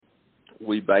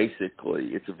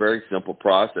it's a very simple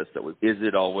process. Is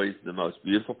it always the most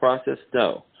beautiful process?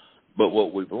 No. But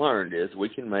what we've learned is we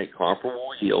can make comparable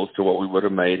yields to what we would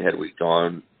have made had we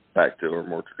gone back to our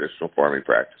more traditional farming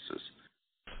practices.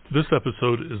 This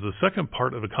episode is the second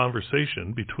part of a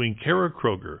conversation between Kara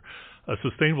Kroger, a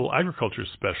sustainable agriculture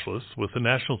specialist with the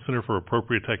National Center for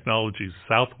Appropriate Technology's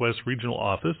Southwest Regional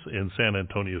Office in San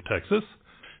Antonio, Texas,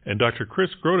 and Dr. Chris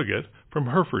Groteget from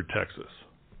Hereford, Texas.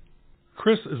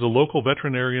 Chris is a local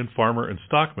veterinarian, farmer, and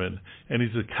stockman, and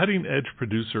he's a cutting-edge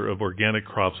producer of organic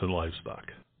crops and livestock.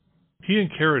 He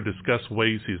and Kara discuss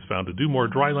ways he's found to do more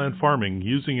dryland farming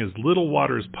using as little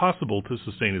water as possible to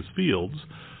sustain his fields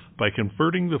by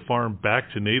converting the farm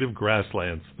back to native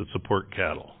grasslands that support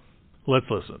cattle. Let's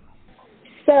listen.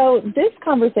 So this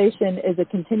conversation is a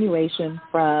continuation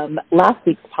from last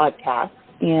week's podcast.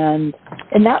 And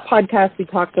in that podcast, we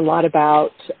talked a lot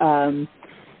about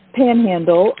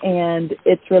Panhandle and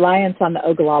its reliance on the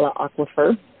Ogallala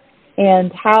Aquifer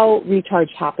and how recharge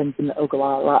happens in the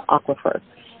Ogallala Aquifer.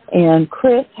 And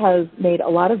Chris has made a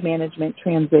lot of management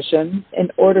transitions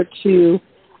in order to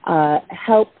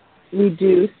help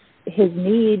reduce his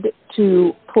need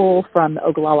to pull from the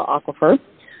Ogallala Aquifer,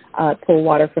 pull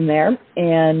water from there.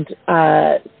 And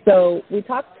so we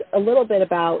talked a little bit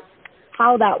about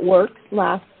how that works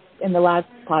in the last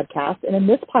podcast. And in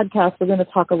this podcast, we're going to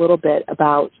talk a little bit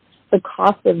about the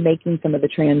cost of making some of the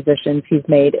transitions he's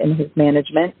made in his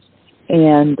management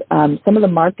and some of the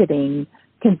marketing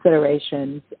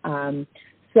considerations.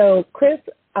 So, Chris,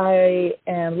 I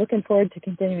am looking forward to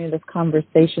continuing this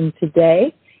conversation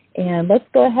today, and let's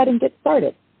go ahead and get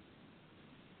started.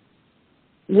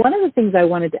 One of the things I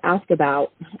wanted to ask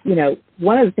about,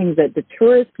 one of the things that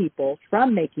deters people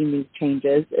from making these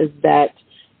changes is that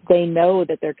they know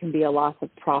that there can be a loss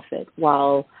of profit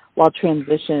while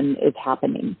transition is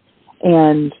happening.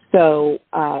 And so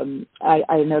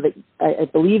I know that I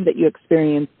believe that you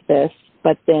experienced this,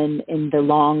 but then in the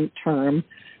long term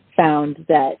found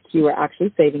that you were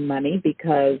actually saving money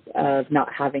because of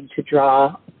not having to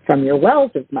draw from your wells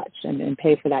as much and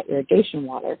pay for that irrigation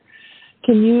water.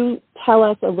 Can you tell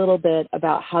us a little bit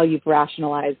about how you've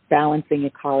rationalized balancing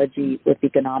ecology with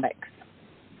economics?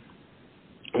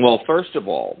 Well, first of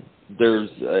all, when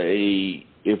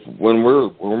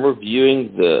we're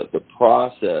viewing the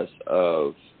process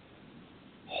of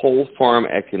whole farm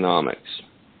economics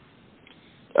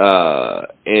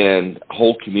and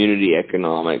whole community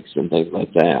economics and things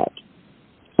like that,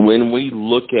 when we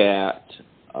look at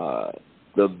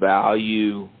the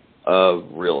value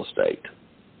of real estate,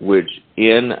 which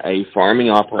in a farming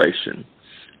operation,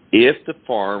 if the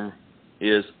farm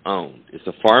is owned, if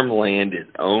the farmland is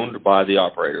owned by the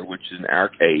operator, which in our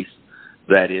case,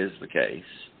 that is the case.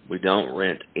 We don't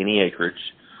rent any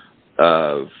acreage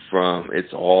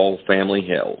it's all family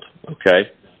held,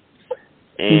 okay?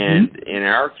 And in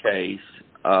our case,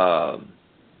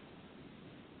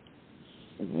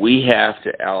 we have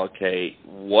to allocate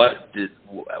what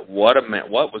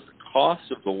was the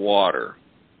cost of the water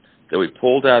that we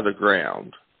pulled out of the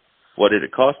ground, what did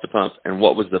it cost to pump, and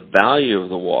what was the value of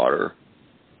the water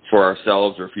for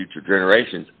ourselves or future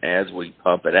generations as we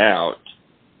pump it out.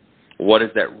 What is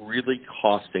that really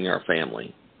costing our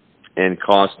family and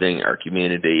costing our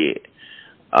community?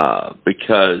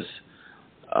 Because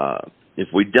if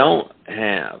we don't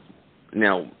have,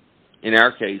 now in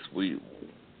our case,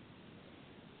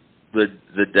 the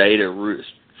data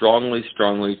strongly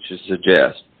to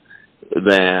suggest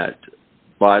that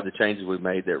by the changes we've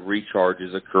made, that recharge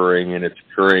is occurring, and it's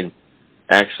occurring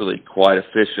actually quite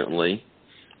efficiently.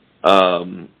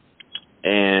 And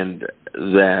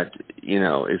that,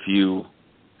 if you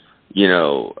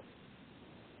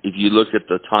look at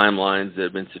the timelines that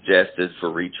have been suggested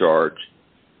for recharge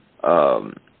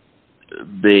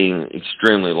being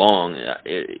extremely long,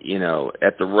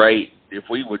 at the rate, if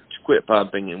we would quit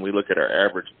pumping and we look at our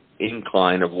average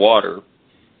incline of water,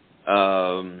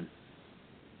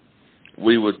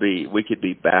 we could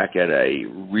be back at a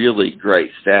really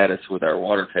great status with our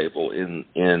water table in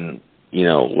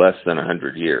less than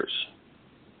 100 years.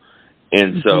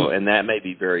 And so, and that may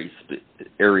be very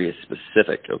area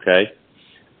specific, okay?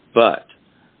 But,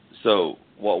 so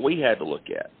what we had to look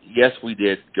at, yes, we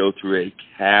did go through a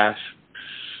cash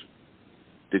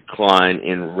decline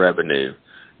in revenue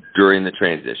during the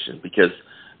transition, because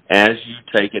as you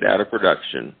take it out of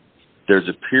production, there's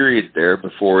a period there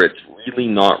before it's really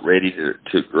not ready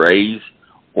to graze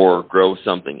or grow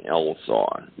something else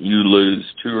on. You lose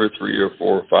 2 or 3 or 4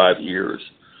 or 5 years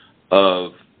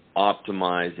of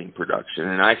optimizing production.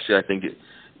 And actually,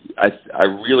 I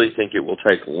really think it will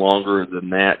take longer than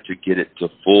that to get it to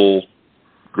full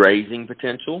grazing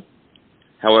potential.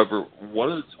 However,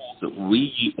 one of the tools that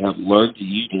we have learned to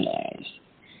utilize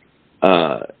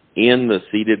in the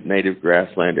seeded native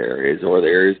grassland areas, or the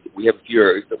areas that we have a few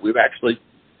areas that we've actually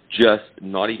just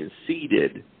not even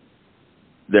seeded,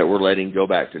 that we're letting go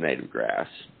back to native grass,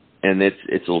 and it's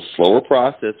a little slower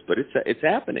process, but it's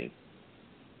happening.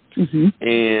 Mm-hmm.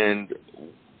 And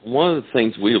one of the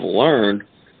things we have learned,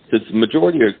 since the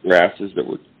majority of grasses that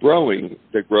we're growing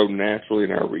that grow naturally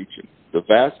in our region, the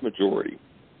vast majority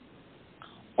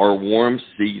are warm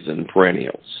season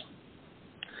perennials.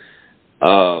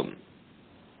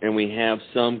 And we have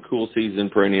some cool season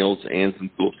perennials and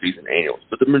some cool season annuals,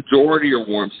 but the majority are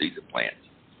warm season plants.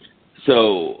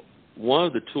 So one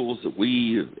of the tools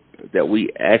that we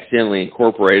accidentally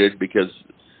incorporated because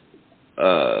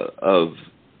of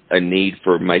a need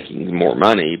for making more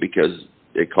money, because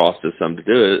it cost us some to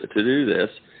do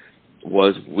this,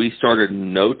 was we started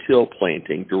no-till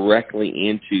planting directly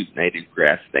into native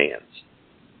grass stands,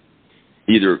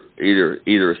 either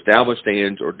established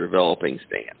stands or developing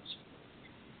stands.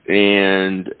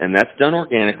 And that's done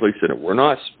organically, so that we're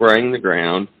not spraying the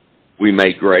ground. We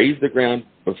may graze the ground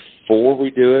before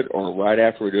we do it, or right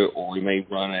after we do it, or we may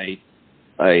run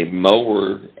a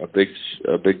mower, a big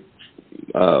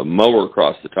mower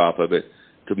across the top of it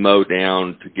to mow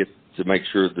down to make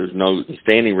sure there's no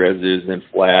standing residues and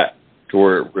flat, to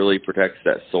where it really protects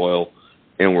that soil,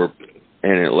 and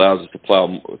it allows us to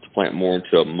plant more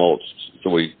into a mulch, so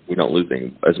we don't lose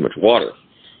as much water.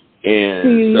 And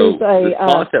do you so use the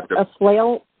concept of a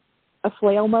flail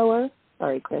mower?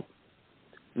 Sorry, Chris.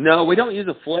 No, we don't use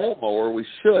a flail mower. We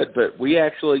should, but we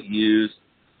actually use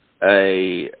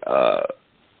a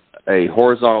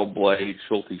horizontal blade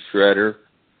Schulte shredder.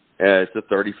 It's a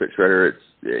 30-foot shredder.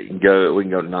 We can go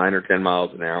 9 or 10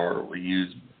 miles an hour. We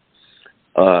use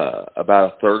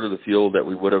about a third of the fuel that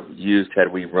we would have used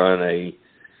had we run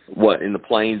what in the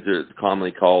plains is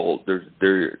commonly called. There's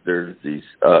these.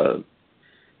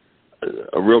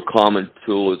 A real common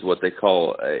tool is what they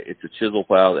call it's a chisel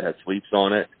plow that has sweeps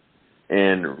on it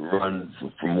and runs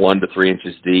from 1 to 3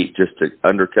 inches deep, just to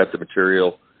undercut the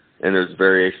material. And there's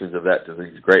variations of that to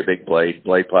these great big blade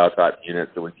plow type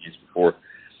units that we've used before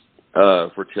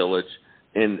for tillage.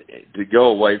 And to go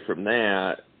away from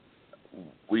that,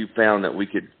 we found that we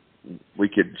could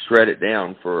shred it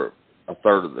down for a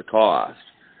third of the cost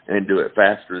and do it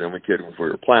faster than we could if we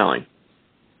were plowing.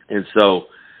 And so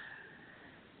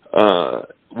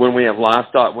when we have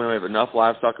enough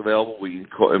livestock available, we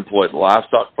employ the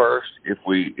livestock first. If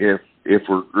we're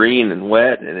green and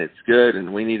wet and it's good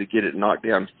and we need to get it knocked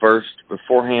down first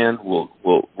beforehand, we'll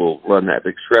run that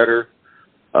big shredder.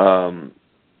 And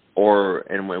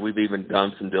we've even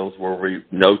done some deals where we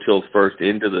no-till first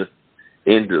into the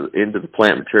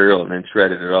plant material and then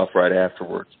shredded it off right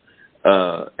afterwards.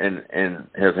 And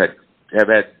have had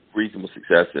reasonable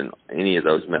success in any of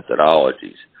those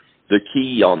methodologies. The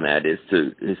key on that is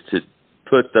to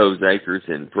put those acres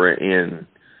in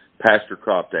pasture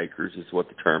cropped acres, is what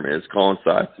the term is. Colin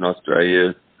Seitz in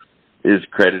Australia is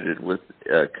credited with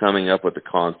coming up with the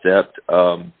concept.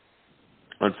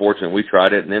 Unfortunately, we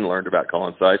tried it and then learned about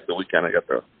Colin Seitz, so we kind of got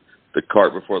the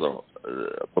cart before the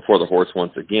horse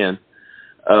once again.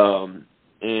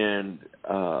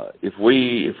 If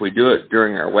we do it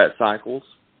during our wet cycles,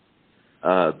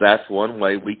 that's one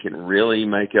way we can really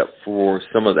make up for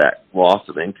some of that loss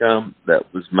of income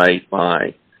that was made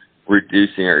by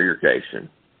reducing our irrigation,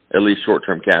 at least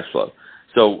short-term cash flow.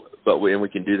 We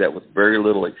can do that with very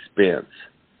little expense,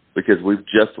 because we've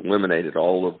just eliminated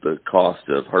all of the cost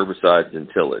of herbicides and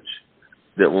tillage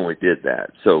that when we did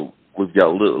that. So we've got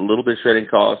a little bit of shredding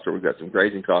cost, or we've got some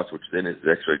grazing costs, which then is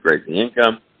actually grazing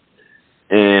income.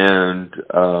 And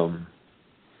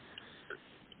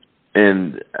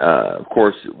of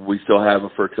course, we still have a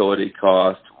fertility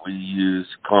cost. We use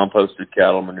composted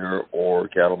cattle manure or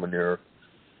cattle manure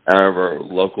out of our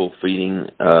local feeding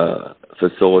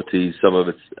facilities. Some of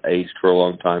it's aged for a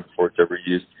long time before it's ever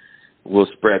used. We'll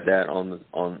spread that on the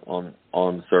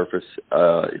surface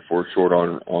if we're short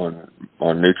on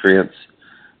nutrients.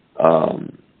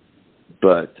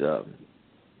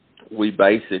 We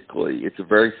basically, it's a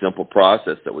very simple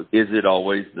process. Is it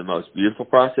always the most beautiful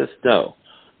process? No.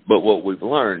 But what we've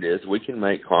learned is we can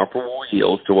make comparable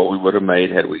yields to what we would have made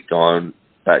had we gone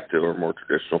back to our more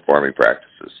traditional farming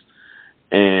practices.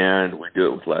 And we do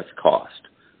it with less cost.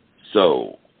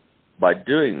 So by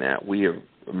doing that, we have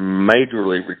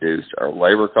majorly reduced our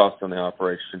labor costs on the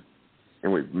operation,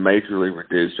 and we've majorly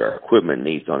reduced our equipment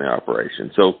needs on the operation.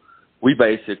 So we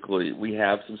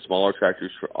have some smaller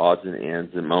tractors for odds and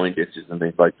ends and mowing ditches and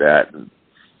things like that, and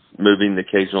moving the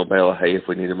occasional bale of hay if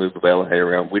we need to move a bale of hay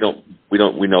around. We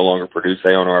no longer produce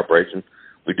hay on our operation.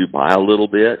 We do buy a little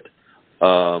bit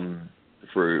for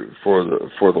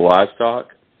the livestock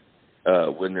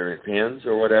when they're in pens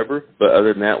or whatever. But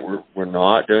other than that, we're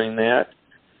not doing that.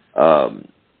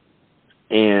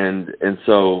 And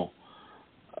so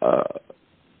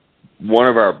one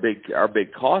of our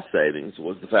big cost savings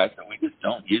was the fact that we just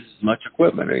don't use as much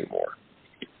equipment anymore.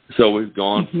 So we've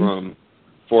gone from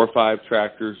 4 or 5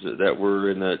 tractors that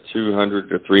were in the 200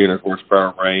 to 300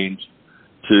 horsepower range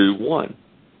to 1.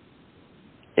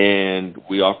 And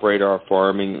we operate our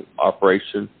farming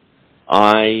operation.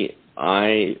 I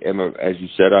am, as you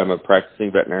said, I'm a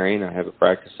practicing veterinarian. I have a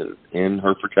practice in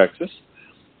Hereford, Texas.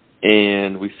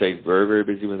 And we stay very, very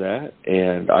busy with that.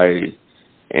 And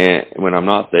when I'm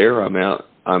not there, I'm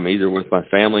either with my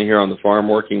family here on the farm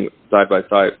working side by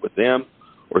side with them,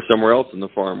 or somewhere else in the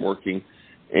farm working.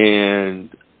 And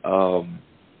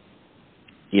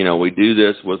we do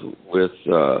this with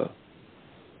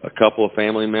a couple of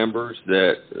family members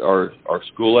that are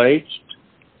school aged,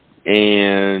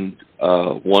 and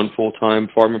one full-time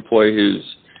farm employee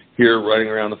who's here running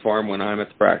around the farm when I'm at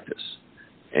the practice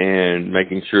and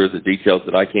making sure the details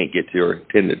that I can't get to are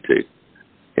attended to.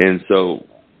 And so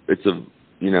it's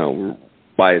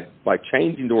by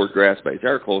changing toward grass-based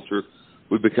agriculture,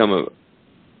 we've become a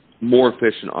more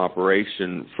efficient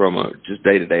operation from a just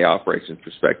day-to-day operations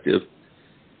perspective.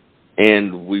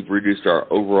 And we've reduced our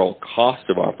overall cost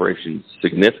of operations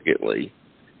significantly.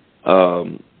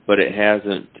 But it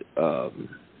hasn't,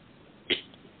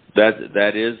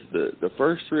 that is the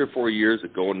first 3 or 4 years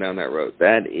of going down that road.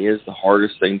 That is the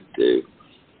hardest thing to do.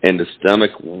 And to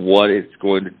stomach what it's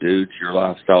going to do to your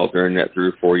lifestyle during that 3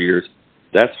 or 4 years,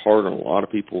 that's hard on a lot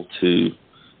of people to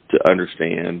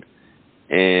understand.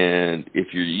 And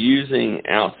if you're using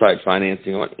outside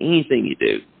financing on anything you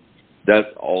do, that's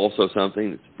also something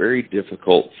that's very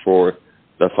difficult for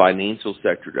the financial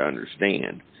sector to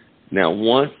understand. Now,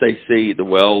 once they see the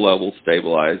well level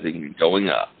stabilizing and going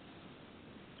up,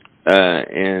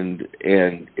 and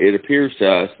it appears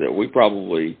to us that we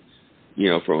probably,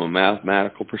 from a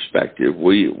mathematical perspective,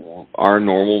 our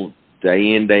normal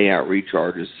day in, day out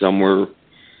recharge is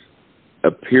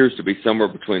appears to be somewhere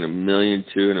between 1.2 million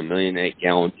and 1.8 million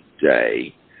gallons a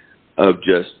day of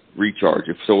just recharge.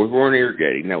 So if we weren't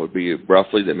irrigating, that would be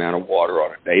roughly the amount of water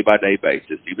on a day-by-day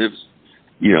basis. Even if,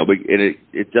 and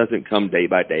it doesn't come day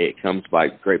by day. It comes by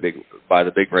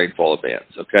the big rainfall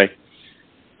events. Okay,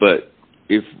 but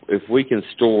if we can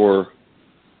store,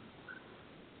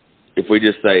 if we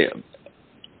just say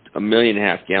 1.5 million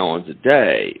gallons a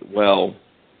day, well,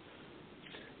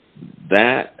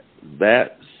 that's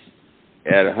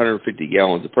at 150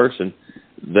 gallons a person.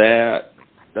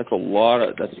 That's a lot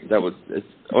of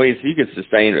so you can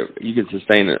sustain a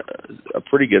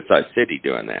pretty good sized city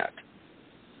doing that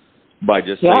by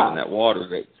just saving that water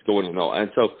that's going in.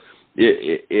 And so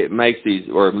it makes these,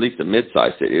 or at least a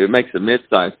mid-sized city, it makes a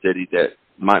mid-sized city that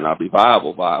might not be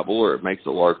viable, or it makes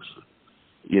a large,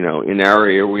 in our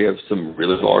area we have some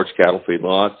really large cattle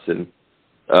feedlots and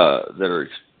that are,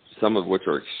 some of which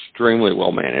are extremely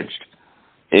well managed.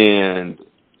 And,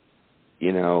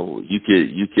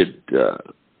 you could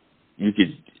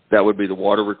that would be the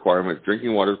water requirement,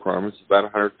 drinking water requirements, about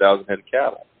 100,000 head of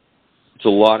cattle. It's a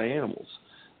lot of animals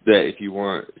that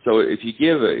to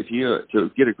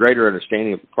get a greater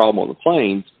understanding of the problem on the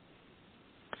plains,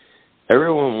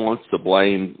 everyone wants to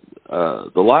blame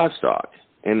the livestock.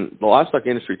 And the livestock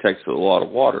industry takes a lot of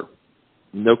water,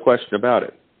 no question about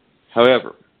it.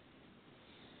 However,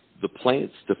 the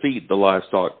plants to feed the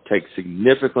livestock take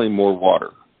significantly more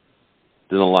water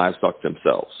than the livestock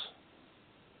themselves.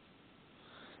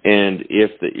 And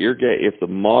if the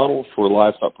model for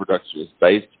livestock production is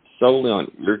based solely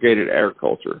on irrigated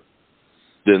agriculture,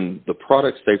 then the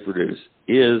products they produce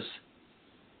is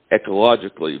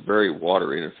ecologically very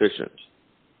water inefficient.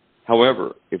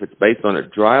 However, if it's based on a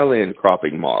dry land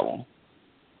cropping model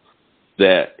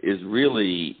that is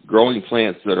really growing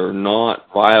plants that are not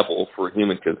viable for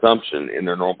human consumption in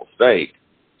their normal state,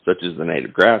 such as the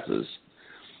native grasses,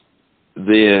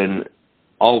 then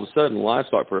all of a sudden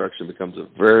livestock production becomes a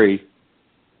very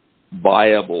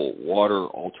viable water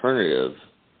alternative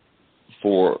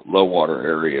for low water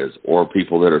areas or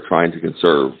people that are trying to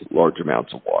conserve large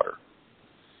amounts of water.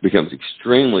 It becomes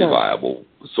extremely viable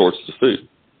sources of food.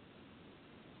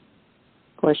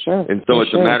 For sure. And so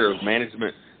it's a matter of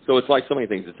management. So it's like so many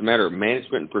things. It's a matter of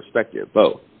management and perspective,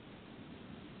 both.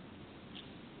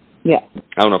 Yeah.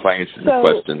 I don't know if I answered your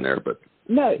question there, but...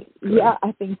 No, yeah,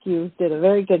 I think you did a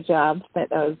very good job. That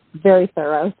was very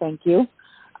thorough. Thank you.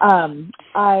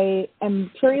 I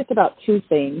am curious about 2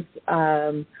 things.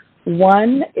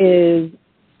 One is,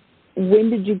 when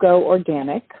did you go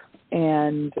organic?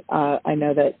 and I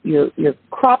know that your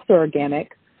crops are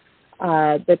organic.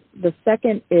 The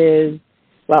second is,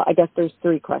 well, I guess there's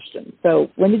three questions. So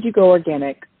when did you go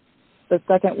organic? The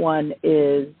second one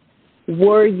is,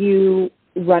 were you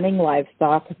running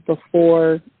livestock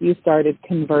before you started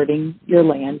converting your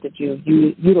land? Did you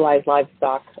utilize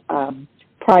livestock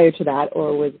prior to that,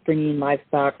 or was bringing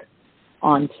livestock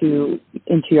into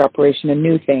your operation a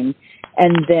new thing?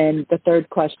 And then the third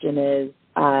question is,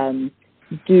 are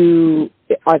the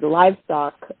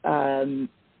livestock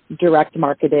direct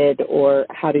marketed, or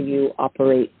how do you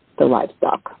operate the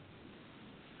livestock?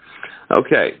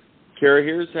 Okay, Kara,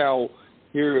 to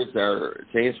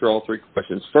answer all three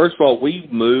questions. First of all, we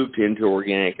moved into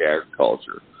organic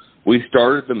agriculture. We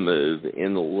started the move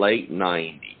in the late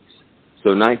 90s.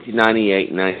 So 1998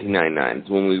 and 1999 is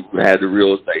when we had the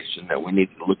realization that we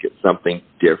needed to look at something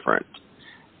different.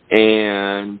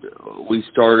 And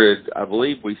I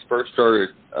believe we first started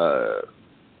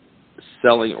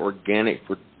selling organic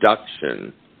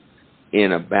production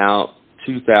in about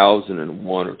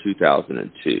 2001 or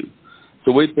 2002.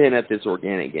 So we've been at this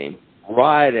organic game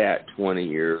right at 20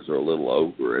 years or a little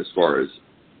over as far as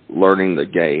learning the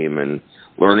game and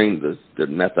learning the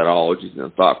methodologies and the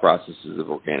thought processes of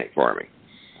organic farming.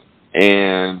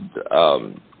 And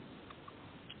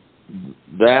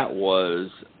that was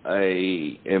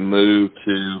a move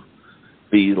to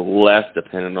be less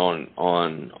dependent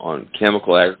on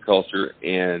chemical agriculture,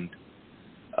 and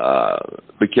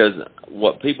because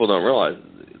what people don't realize,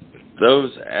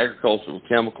 those agricultural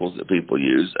chemicals that people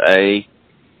use,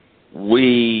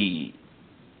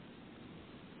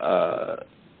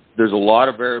 there's a lot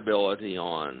of variability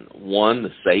on, one, the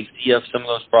safety of some of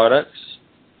those products,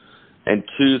 and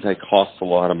two, they cost a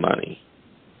lot of money.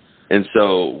 And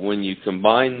so when you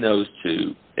combine those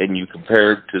two and you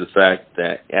compare it to the fact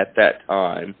that at that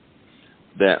time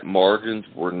that margins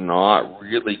were not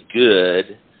really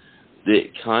good,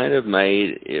 it kind of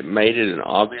made it an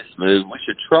obvious move. We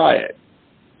should try it.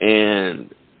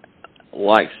 And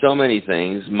like so many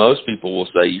things, most people will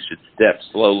say you should step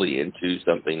slowly into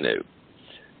something new.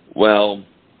 Well,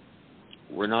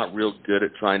 we're not real good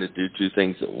at trying to do two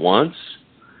things at once.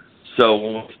 So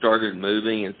when we started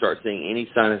moving and start seeing any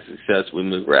sign of success, we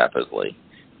move rapidly,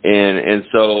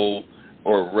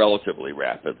 or relatively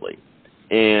rapidly.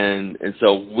 And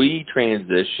so we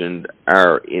transitioned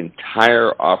our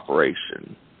entire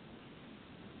operation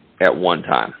at one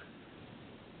time.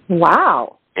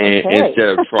 Wow. And okay. Instead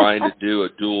of trying to do a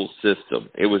dual system,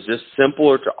 it was just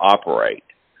simpler to operate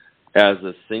as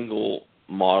a single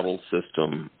model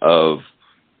system of,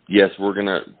 yes, we're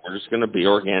just gonna be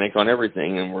organic on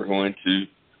everything, and we're going to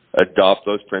adopt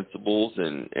those principles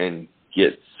and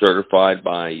get certified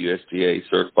by USDA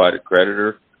certified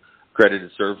accredited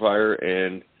certifier,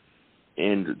 and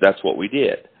that's what we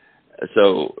did.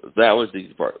 So that was the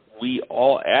easy part. We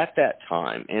all, at that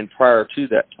time and prior to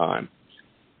that time,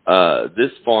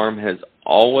 this farm has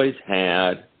always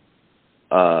had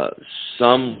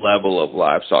some level of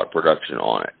livestock production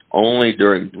on it. Only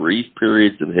during brief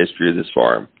periods of the history of this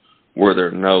farm were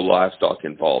there no livestock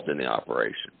involved in the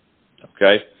operation.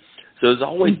 Okay? So there's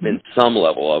always been some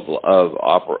level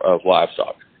of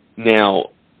livestock. Now,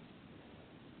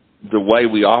 the way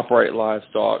we operate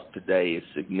livestock today is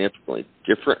significantly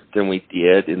different than we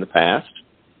did in the past.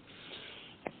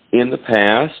 In the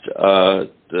past,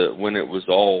 when it was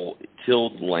all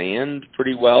tilled land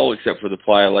pretty well, except for the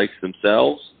playa lakes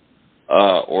themselves,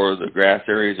 or the grass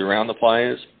areas around the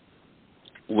playas,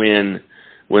 when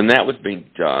that was being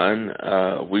done,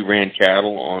 we ran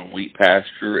cattle on wheat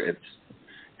pasture and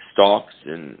stalks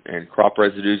and crop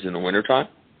residues in the wintertime.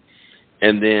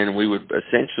 And then we would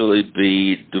essentially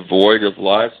be devoid of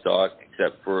livestock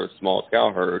except for a small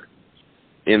cow herd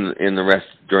during the rest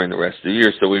of the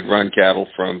year. So we'd run cattle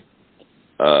from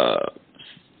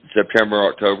September,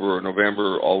 October, or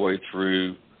November all the way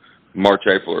through March,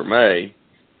 April, or May.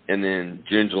 And then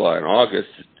June, July, and August,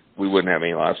 we wouldn't have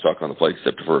any livestock on the place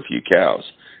except for a few cows.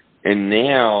 And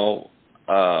now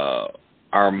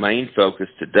our main focus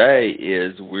today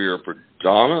is we're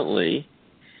predominantly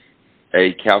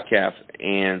a cow-calf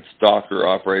and stocker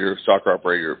operator,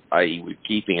 i.e. we're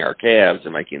keeping our calves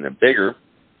and making them bigger.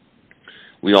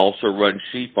 We also run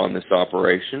sheep on this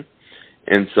operation,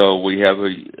 and so we have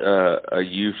a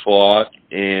ewe flock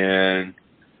and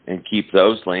keep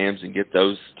those lambs and get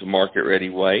those to market-ready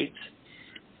weights.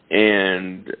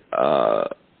 And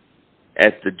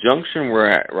at the junction we're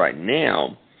at right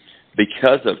now,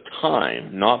 because of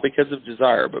time, not because of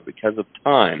desire, but because of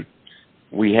time,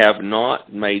 we have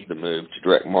not made the move to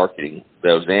direct marketing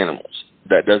those animals.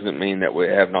 That doesn't mean that we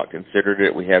have not considered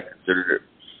it. We have considered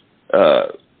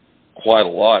it quite a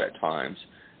lot at times,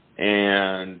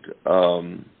 and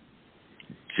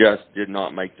just did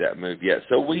not make that move yet.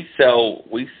 So we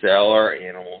sell our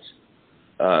animals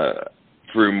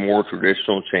through more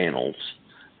traditional channels,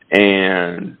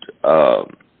 and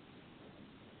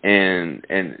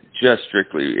just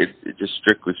strictly as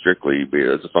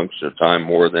a function of time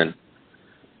more than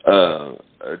a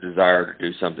desire to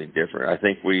do something different. I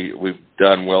think we've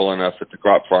done well enough at the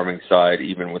crop farming side,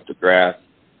 even with the grass,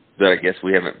 that I guess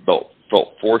we haven't felt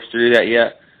forced to do that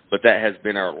yet, but that has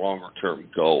been our longer term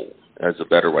goal, as a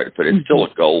better way to put it. It's still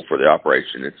a goal for the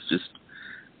operation. It's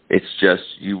just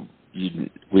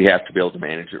we have to be able to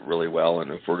manage it really well,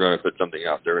 and if we're going to put something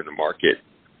out there in the market,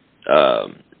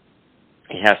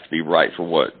 it has to be right for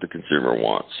what the consumer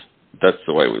wants. That's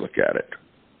the way we look at it.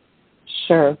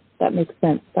 Sure. That makes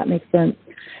sense.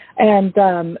 And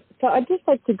so I'd just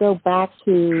like to go back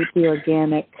to the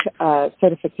organic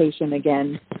certification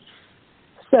again.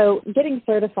 So getting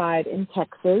certified in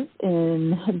Texas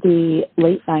in the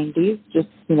late 90s, just,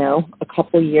 a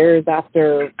couple years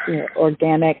after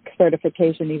organic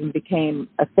certification even became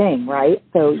a thing, right?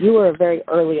 So you were a very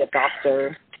early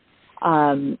adopter.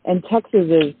 And Texas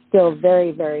is still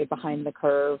very, very behind the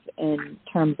curve in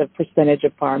terms of percentage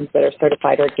of farms that are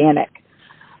certified organic.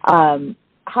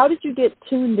 How did you get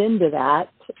tuned into that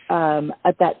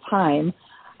at that time?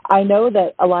 I know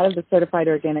that a lot of the certified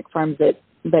organic farms that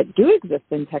do exist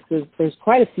in Texas, there's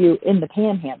quite a few in the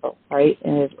Panhandle, right?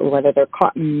 And whether they're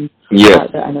cotton, yes.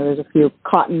 I know there's a few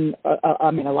cotton,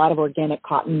 a lot of organic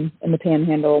cotton in the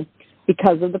Panhandle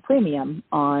because of the premium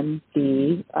on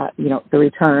the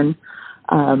return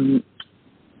on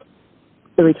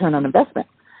investment.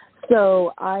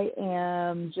 So I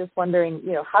am just wondering,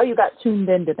 how you got tuned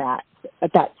into that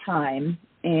at that time,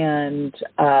 and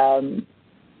I'd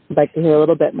like to hear a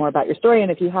little bit more about your story,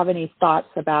 and if you have any thoughts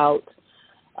about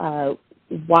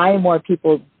why more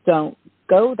people don't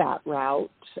go that route,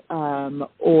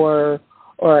 or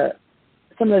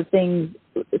some of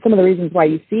the reasons why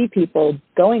you see people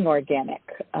going organic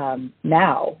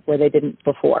now where they didn't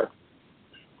before.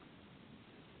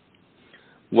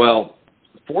 Well,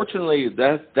 fortunately,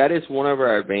 that is one of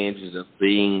our advantages of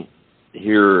being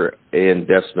here in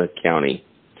Deaf Smith County,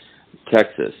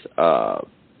 Texas.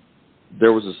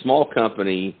 There was a small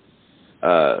company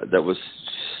that was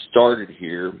started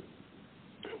here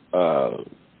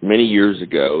many years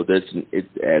ago. This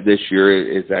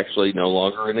year is actually no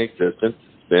longer in existence.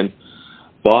 It's been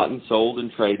bought and sold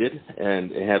and traded,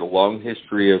 and it had a long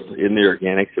history in the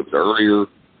organics. It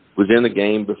was in the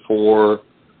game before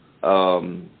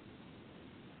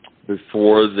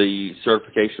the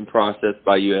certification process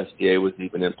by USDA was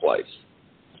even in place.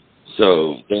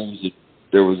 So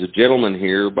there was a gentleman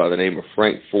here by the name of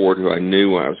Frank Ford who I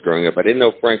knew when I was growing up. I didn't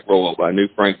know Frank well enough, but I knew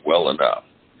Frank well enough.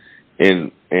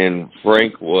 And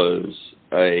Frank was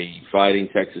a fighting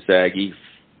Texas Aggie,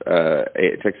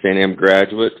 Texas A&M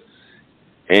graduate,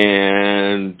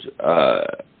 and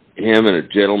him and a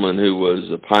gentleman who was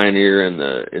a pioneer in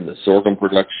the sorghum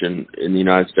production in the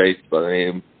United States by the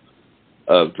name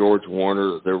of George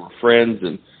Warner. They were friends,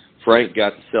 and Frank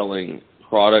got to selling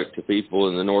product to people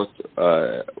in the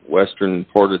northwestern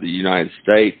part of the United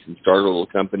States and started a little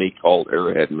company called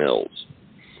Arrowhead Mills.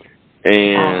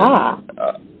 And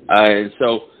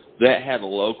so that had a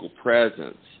local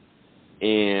presence.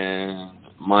 And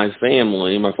my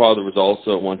father was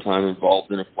also at one time involved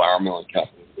in a flour milling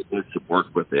company that did some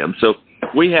work with them. So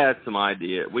we had some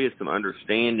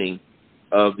understanding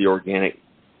of the organic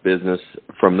business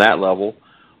from that level.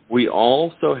 We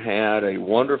also had a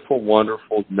wonderful,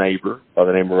 wonderful neighbor by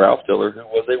the name of Ralph Diller, who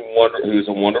was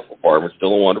a wonderful farmer,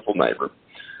 still a wonderful neighbor,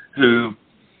 who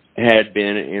had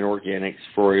been in organics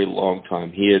for a long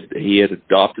time. He had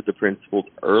adopted the principles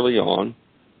early on,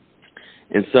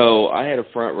 and so I had a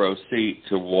front row seat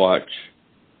to watch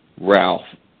Ralph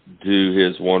do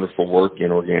his wonderful work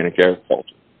in organic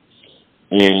agriculture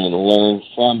and learn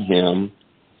from him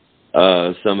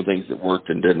some of the things that worked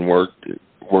and didn't work,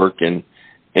 and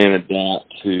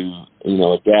adapt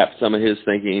some of his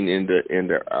thinking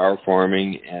into our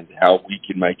farming and how we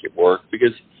can make it work,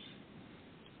 because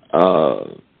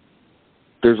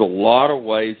there's a lot of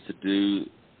ways to do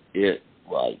it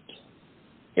right.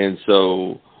 And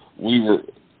so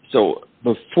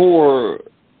before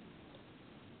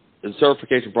the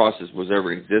certification process was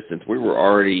ever in existence, we were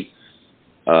already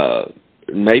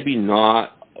maybe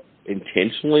not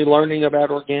intentionally learning about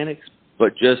organics,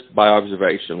 but just by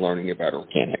observation learning about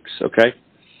organics, okay?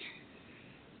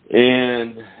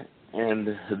 And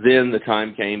then the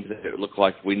time came that it looked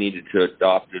like we needed to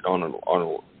adopt it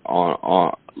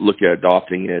look at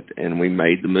adopting it, and we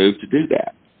made the move to do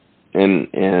that. And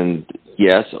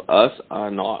yes, us,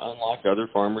 not unlike other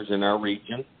farmers in our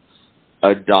region,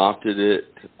 adopted it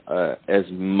as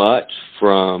much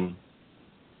from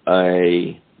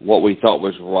what we thought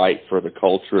was right for the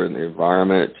culture and the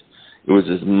environment. It was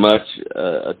as much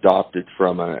adopted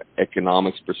from an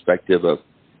economics perspective of,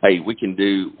 hey, we can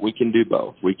do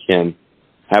both. We can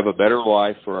have a better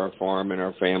life for our farm and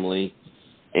our family,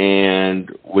 and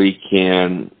we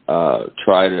can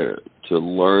try to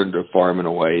learn to farm in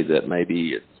a way that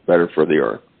maybe it's better for the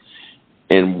earth.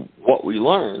 And what we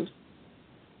learned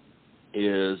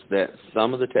is that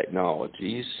some of the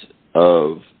technologies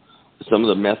some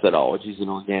of the methodologies in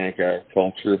organic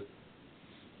agriculture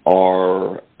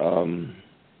are,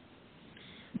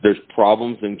 there's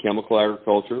problems in chemical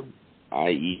agriculture,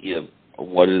 i.e.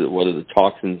 what are the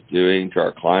toxins doing to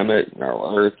our climate and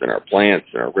our earth and our plants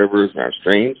and our rivers and our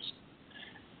streams.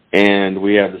 And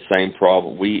we have the same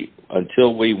problem.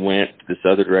 Until we went this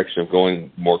other direction of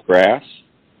going more grass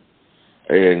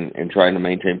and trying to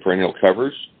maintain perennial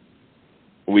covers,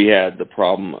 we had the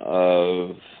problem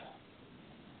of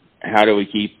how do we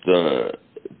keep the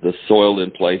soil in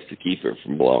place to keep it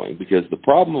from blowing? Because the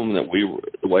problem that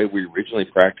the way we originally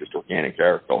practiced organic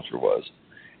agriculture was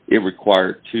it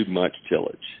required too much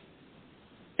tillage.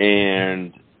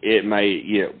 And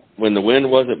when the wind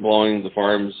wasn't blowing, the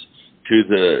farms to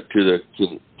the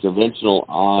conventional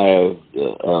eye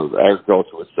of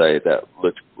agriculture would say that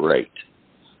looked great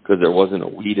because there wasn't a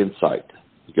weed in sight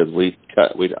because we'd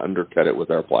undercut it with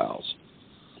our plows.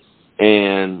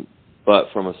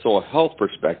 But from a soil health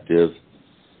perspective,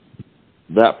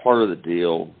 that part of the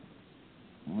deal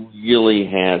really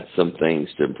had some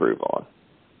things to improve on.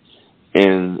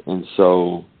 And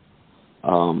so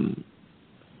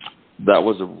that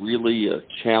was really a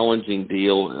challenging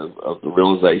deal of the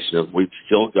realization of we've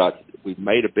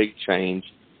made a big change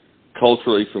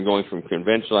culturally from going from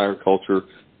conventional agriculture,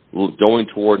 going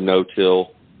toward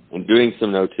no-till, and doing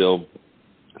some no-till.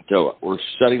 So we're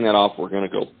shutting that off. We're going to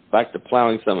go back to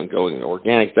plowing some and going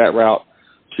organic that route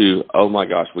to, oh my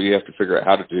gosh, we have to figure out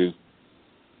how to do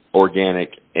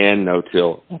organic and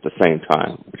no-till at the same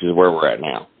time, which is where we're at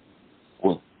now.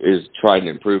 Is trying to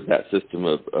improve that system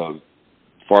of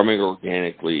farming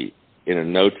organically in a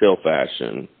no-till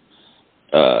fashion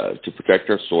to protect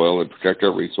our soil and protect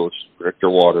our resources, protect our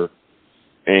water,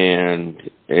 and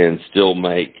still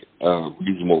make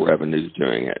reasonable revenues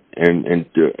doing it, and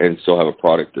still have a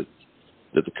product that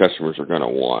the customers are going to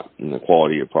want and the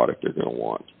quality of product they're going to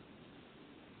want.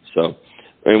 So,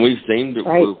 and we seem to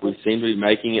be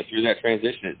making it through that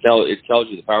transition. It tells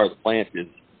you the power of the plant is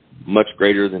much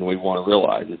greater than we want to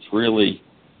realize. It's really,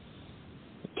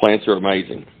 plants are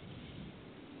amazing.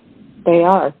 They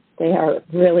are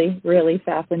really, really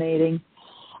fascinating.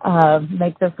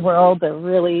 Make this world a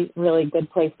really, really good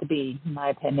place to be, in my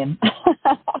opinion.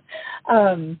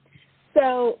 So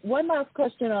one last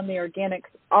question on the organics.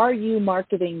 Are you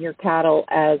marketing your cattle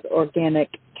as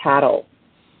organic cattle?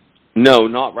 No,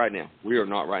 not right now. We are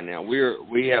not right now.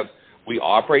 We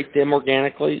operate them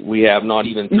organically. We have not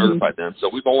even certified them. So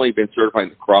we've only been certifying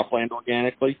the cropland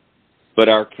organically, but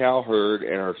our cow herd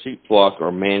and our sheep flock are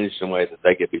managed in a way that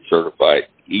they could be certified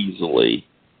easily.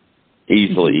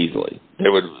 There's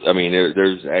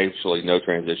actually no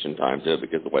transition time to it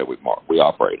because of the way we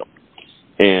operate them.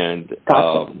 And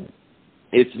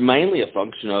it's mainly a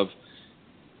function of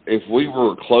if we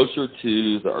were closer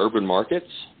to the urban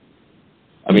markets,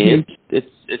 I mean,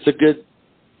 it's a good,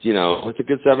 it's a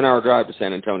good 7-hour drive to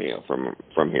San Antonio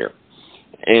from here.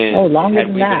 And longer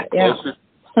than that, yeah.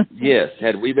 Yes,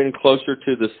 had we been closer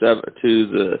to the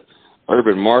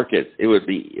urban markets, it would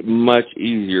be much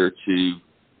easier to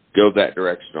go that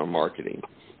direction on marketing.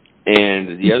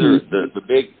 And the other,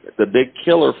 the big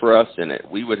killer for us in it,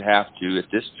 we would have to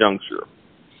at this juncture,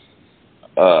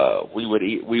 we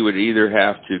would either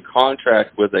have to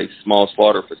contract with a small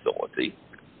slaughter facility,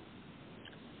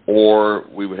 or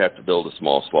we would have to build a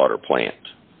small slaughter plant.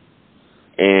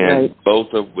 And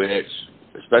both of which,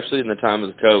 especially in the time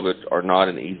of the COVID, are not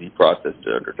an easy process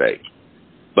to undertake.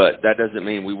 But that doesn't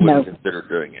mean we wouldn't consider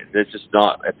doing it. It's just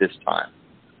not at this time.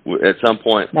 At some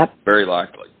point, very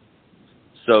likely.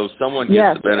 So someone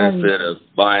gets the benefit of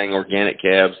buying organic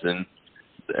calves and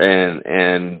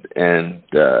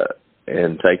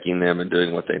taking them and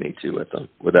doing what they need to with them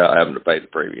without having to pay the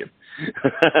premium.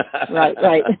 Right.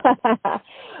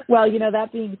 Well,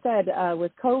 that being said,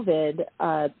 with COVID,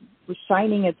 was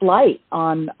shining its light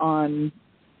on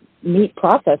meat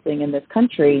processing in this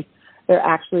country. There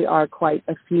actually are quite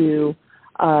a few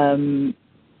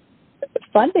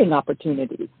funding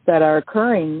opportunities that are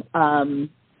occurring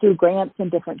through grants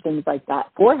and different things like that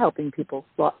for helping people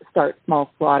start small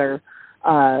slaughter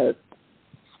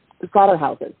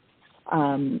slaughterhouses.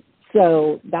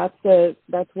 So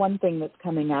that's one thing that's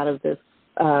coming out of this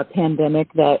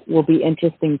pandemic that will be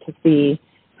interesting to see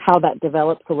how that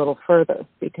develops a little further,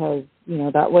 because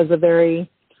that was a very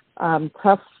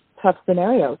tough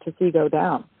scenario to see go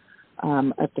down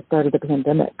at the start of the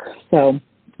pandemic. So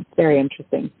it's very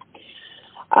interesting.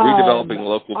 Redeveloping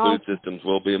local food systems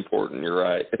will be important. You're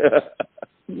right.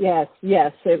 Yes,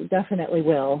 it definitely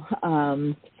will.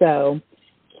 So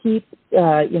keep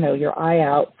your eye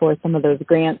out for some of those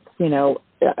grants,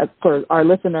 for our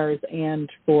listeners and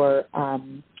for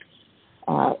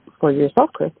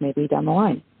yourself, Chris, maybe down the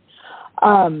line.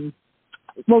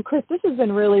 Well, Chris, this has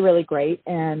been really, really great,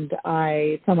 and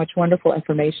so much wonderful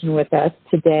information with us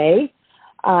today.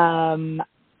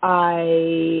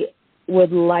 I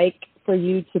would like for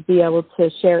you to be able to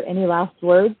share any last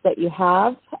words that you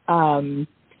have, and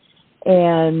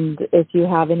if you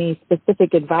have any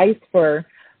specific advice for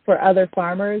other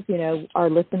farmers. Our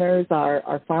listeners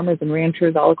are farmers and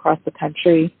ranchers all across the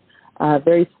country,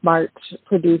 very smart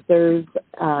producers,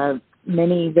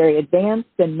 many very advanced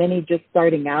and many just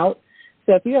starting out.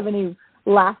 So if you have any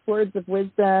last words of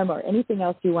wisdom or anything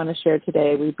else you want to share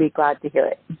today, we'd be glad to hear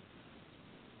it.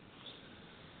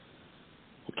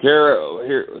 Kara,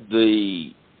 here,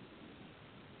 the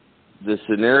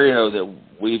scenario that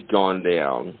we've gone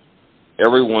down,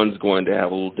 everyone's going to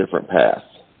have a little different path.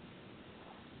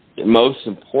 And most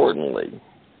importantly,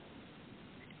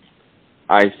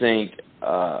 I think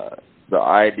the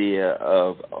idea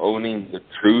of owning the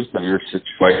truth of your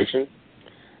situation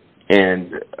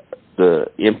and the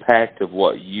impact of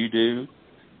what you do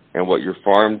and what your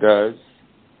farm does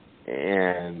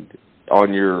and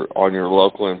on your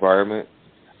local environment,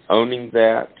 owning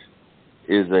that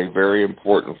is a very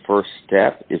important first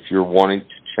step if you're wanting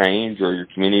to change or your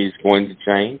community is going to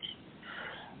change.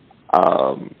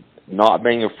 Not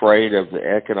being afraid of the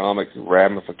economic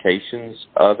ramifications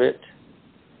of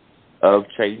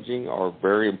changing, are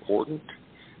very important,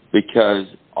 because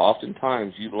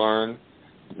oftentimes you learn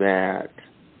that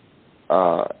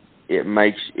it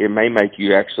may make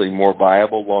you actually more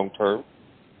viable long term.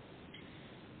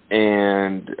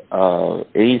 And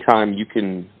anytime you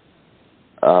can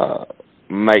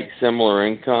make similar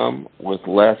income with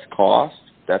less cost,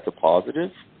 that's a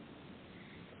positive.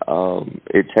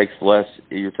 It takes less,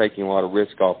 you're taking a lot of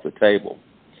risk off the table.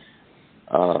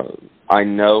 I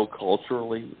know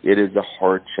culturally it is a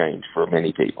hard change for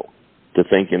many people to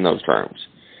think in those terms.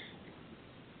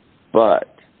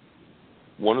 But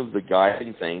one of the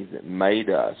guiding things that made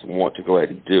us want to go ahead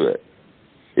and do it,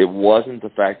 it wasn't the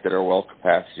fact that our well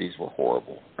capacities were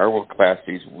horrible. Our well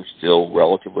capacities were still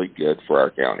relatively good for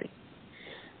our county.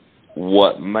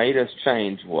 What made us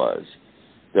change was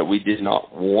that we did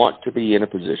not want to be in a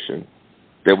position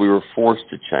that we were forced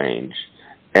to change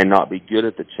and not be good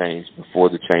at the change before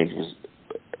the change was,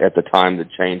 at the time the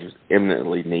change was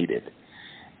imminently needed.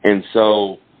 And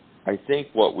so I think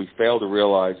what we fail to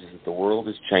realize is that the world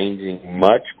is changing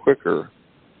much quicker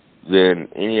than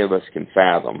any of us can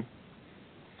fathom.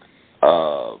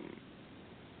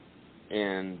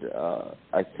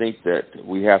 I think that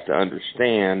we have to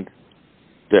understand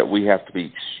that we have to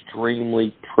be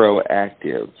extremely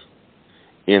proactive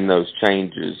in those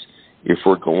changes if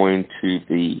we're going to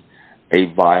be a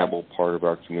viable part of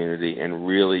our community and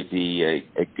really be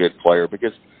a good player,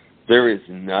 because there is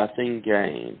nothing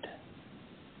gained,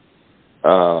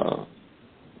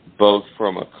 both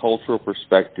from a cultural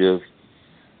perspective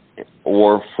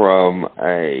or from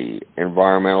a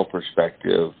environmental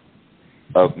perspective,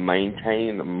 of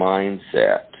maintaining the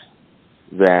mindset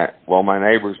that, well, my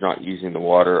neighbor's not using the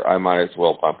water, I might as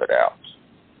well pump it out.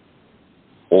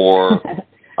 Or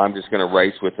I'm just going to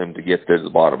race with him to get to the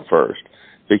bottom first.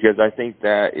 Because I think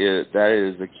that is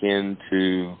akin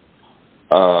to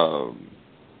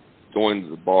going to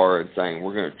the bar and saying,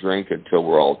 we're going to drink until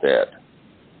we're all dead.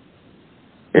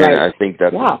 And right. I think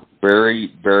that's a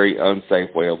very, very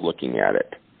unsafe way of looking at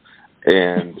it.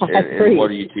 And what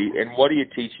do you teach? And what are you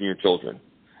teaching your children?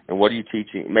 And what are you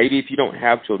teaching? Maybe if you don't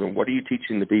have children, what are you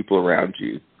teaching the people around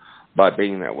you by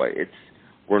being that way?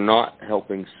 We're not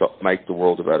helping make the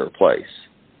world a better place.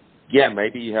 Yeah,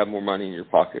 maybe you have more money in your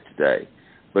pocket today,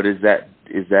 but is that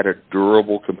a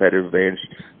durable competitive advantage?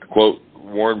 To quote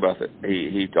Warren Buffett,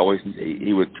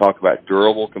 he would talk about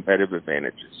durable competitive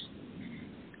advantages.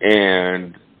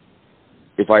 And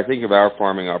if I think of our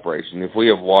farming operation, if we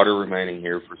have water remaining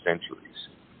here for centuries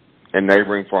and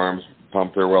neighboring farms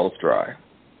pump their wells dry,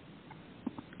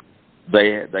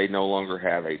 they no longer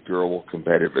have a durable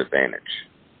competitive advantage.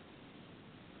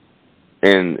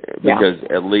 And because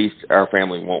at least our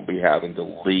family won't be having to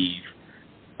leave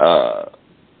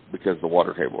because the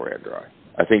water table ran dry.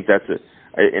 I think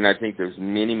and I think there's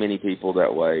many people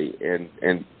that way. And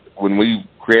when we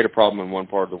create a problem in one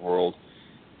part of the world,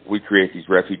 we create these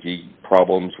refugee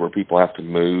problems where people have to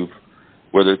move,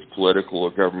 whether it's political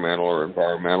or governmental or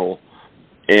environmental.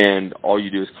 And all you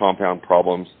do is compound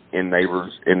problems in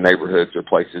neighborhoods or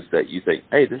places that you think,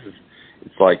 hey,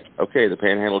 it's like, okay, the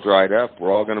Panhandle dried up.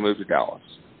 We're all going to move to Dallas.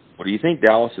 Well, do you think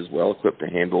Dallas is well equipped to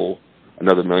handle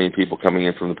another 1 million people coming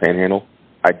in from the Panhandle?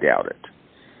 I doubt it.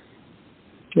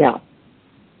 Yeah.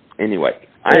 Anyway,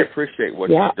 I appreciate what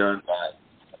you've done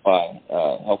by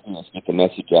helping us get the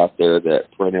message out there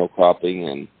that perennial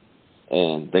cropping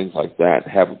and things like that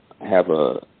have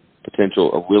a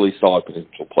really solid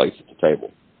potential place at the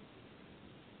table.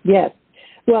 Yes.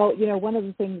 Well, one of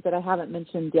the things that I haven't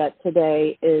mentioned yet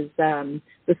today is the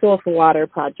Soil for Water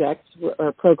project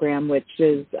or program, which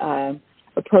is a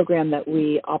program that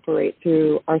we operate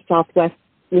through our Southwest.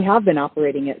 We have been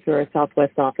operating it through our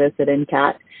Southwest office at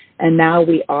NCAT, and now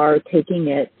we are taking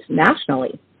it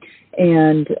nationally.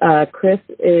 And Chris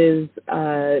we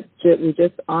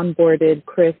just onboarded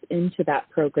Chris into that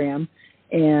program.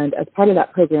 And as part of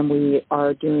that program, we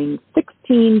are doing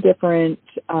 16 different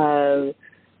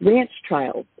ranch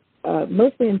trials,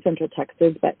 mostly in Central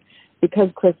Texas. But because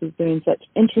Chris is doing such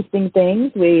interesting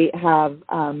things, we have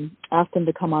asked him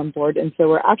to come on board. And so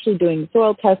we're actually doing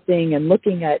soil testing and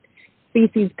looking at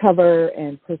species cover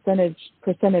and percentage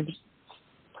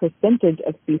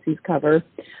of species cover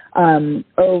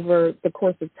over the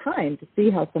course of time to see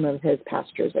how some of his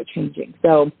pastures are changing.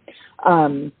 So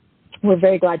we're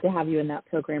very glad to have you in that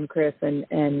program, Chris,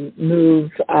 and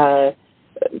move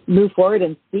forward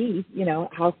and see,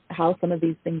 how some of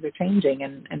these things are changing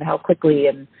and how quickly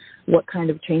and what kind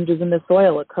of changes in the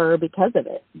soil occur because of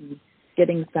it.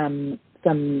 Getting some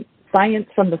science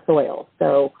from the soil.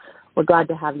 So we're glad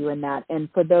to have you in that. And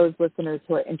for those listeners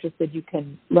who are interested, you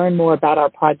can learn more about our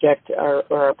project or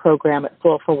our program at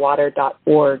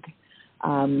soilforwater.org.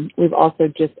 We've also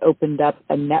just opened up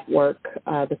a network,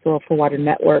 the Soil for Water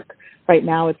Network. Right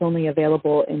now it's only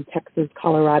available in Texas,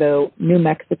 Colorado, New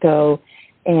Mexico,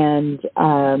 and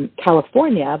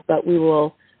California, but we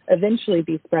will eventually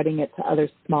be spreading it to other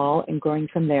small and growing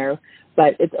from there.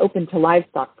 But it's open to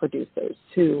livestock producers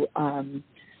who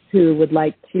would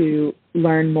like to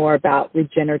learn more about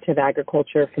regenerative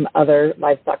agriculture from other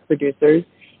livestock producers,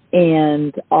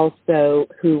 and also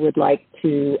who would like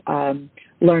to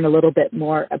learn a little bit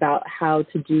more about how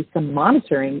to do some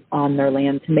monitoring on their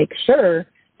land to make sure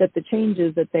that the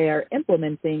changes that they are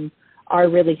implementing are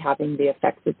really having the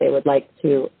effects that they would like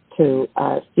to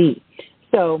see.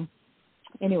 So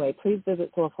anyway, please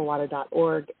visit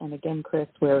soilforwater.org. And again, Chris,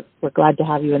 we're glad to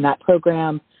have you in that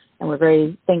program. And we're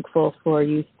very thankful for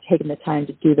you taking the time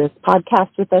to do this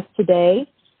podcast with us today.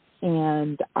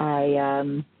 And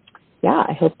I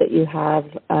hope that you have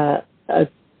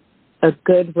a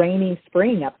good rainy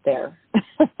spring up there.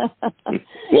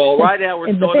 Well, right now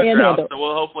we're still in a drought, so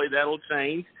hopefully that'll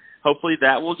change. Hopefully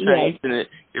that will change, yes. And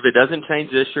if it doesn't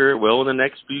change this year, it will in the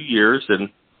next few years.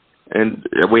 And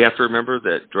we have to remember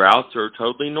that droughts are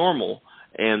totally normal,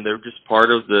 and they're just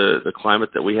part of the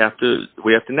climate that we have to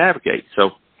navigate.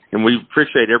 So. And we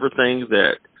appreciate everything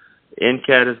that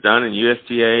NCAT has done and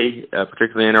USDA,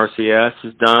 particularly NRCS,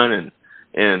 has done,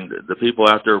 and the people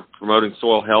out there promoting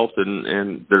soil health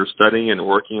and they're studying and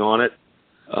working on it.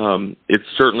 It's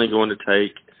certainly going to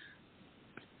take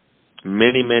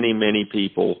many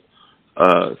people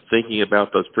thinking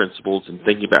about those principles and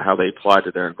thinking about how they apply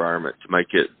to their environment to make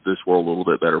this world a little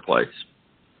bit better place.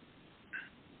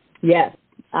 Yes,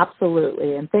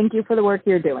 absolutely. And thank you for the work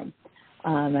you're doing.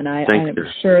 And I am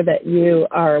sure that you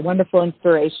are a wonderful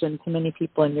inspiration to many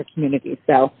people in your community.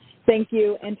 So thank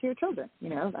you, and to your children.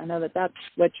 I know that that's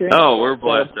what you're. We're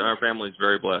blessed. So. Our family's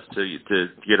very blessed to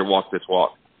get to walk this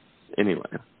walk. Anyway.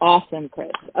 Awesome, Chris.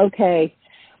 Okay.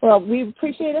 Well, we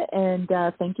appreciate it, and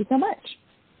thank you so much.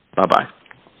 Bye-bye.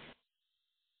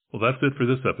 Well, that's it for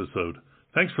this episode.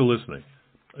 Thanks for listening.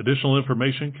 Additional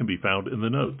information can be found in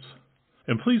the notes.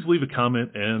 And please leave a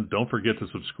comment and don't forget to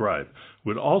subscribe.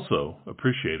 We'd also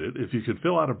appreciate it if you could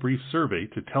fill out a brief survey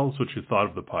to tell us what you thought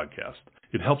of the podcast.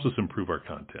 It helps us improve our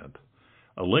content.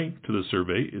 A link to the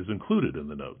survey is included in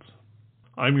the notes.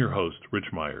 I'm your host,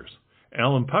 Rich Myers.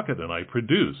 Alan Puckett and I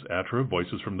produce ATRA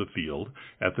Voices from the Field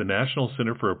at the National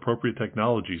Center for Appropriate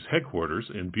Technologies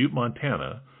headquarters in Butte,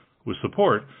 Montana, with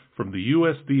support from the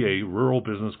USDA Rural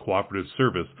Business Cooperative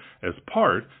Service as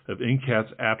part of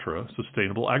NCAT's ATRA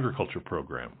Sustainable Agriculture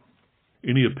Program.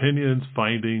 Any opinions,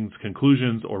 findings,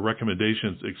 conclusions, or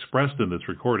recommendations expressed in this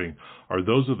recording are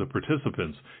those of the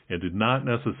participants and do not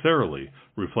necessarily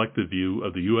reflect the view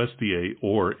of the USDA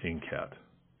or NCAT.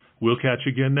 We'll catch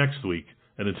you again next week.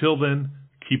 And until then,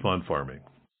 keep on farming.